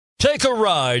Take a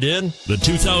ride in the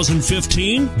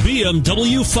 2015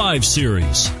 BMW 5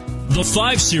 Series. The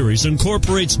 5 Series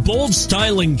incorporates bold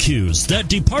styling cues that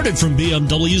departed from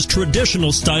BMW's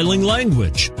traditional styling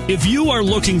language. If you are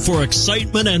looking for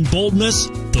excitement and boldness,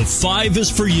 the 5 is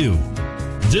for you.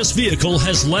 This vehicle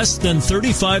has less than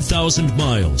 35,000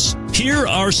 miles. Here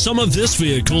are some of this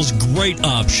vehicle's great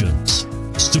options: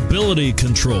 stability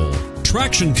control,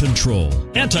 traction control,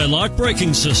 anti-lock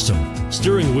braking system,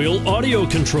 steering wheel audio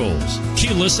controls,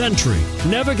 keyless entry,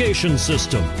 navigation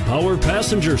system, power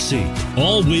passenger seat,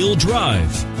 all-wheel drive,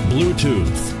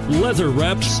 Bluetooth,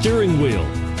 leather-wrapped steering wheel.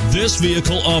 This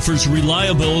vehicle offers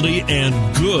reliability and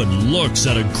good looks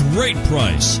at a great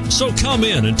price. So come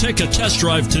in and take a test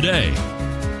drive today.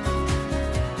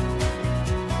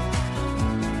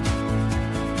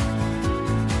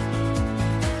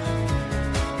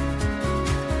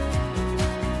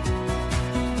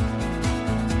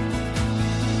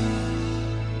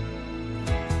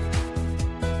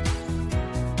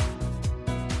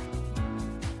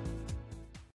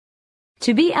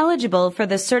 To be eligible for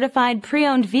the Certified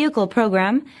Pre-owned Vehicle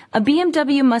program, a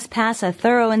BMW must pass a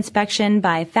thorough inspection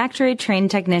by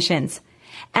factory-trained technicians.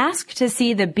 Ask to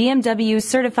see the BMW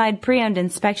Certified Pre-owned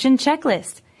Inspection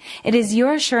Checklist. It is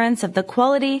your assurance of the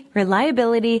quality,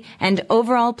 reliability, and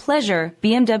overall pleasure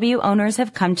BMW owners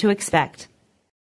have come to expect.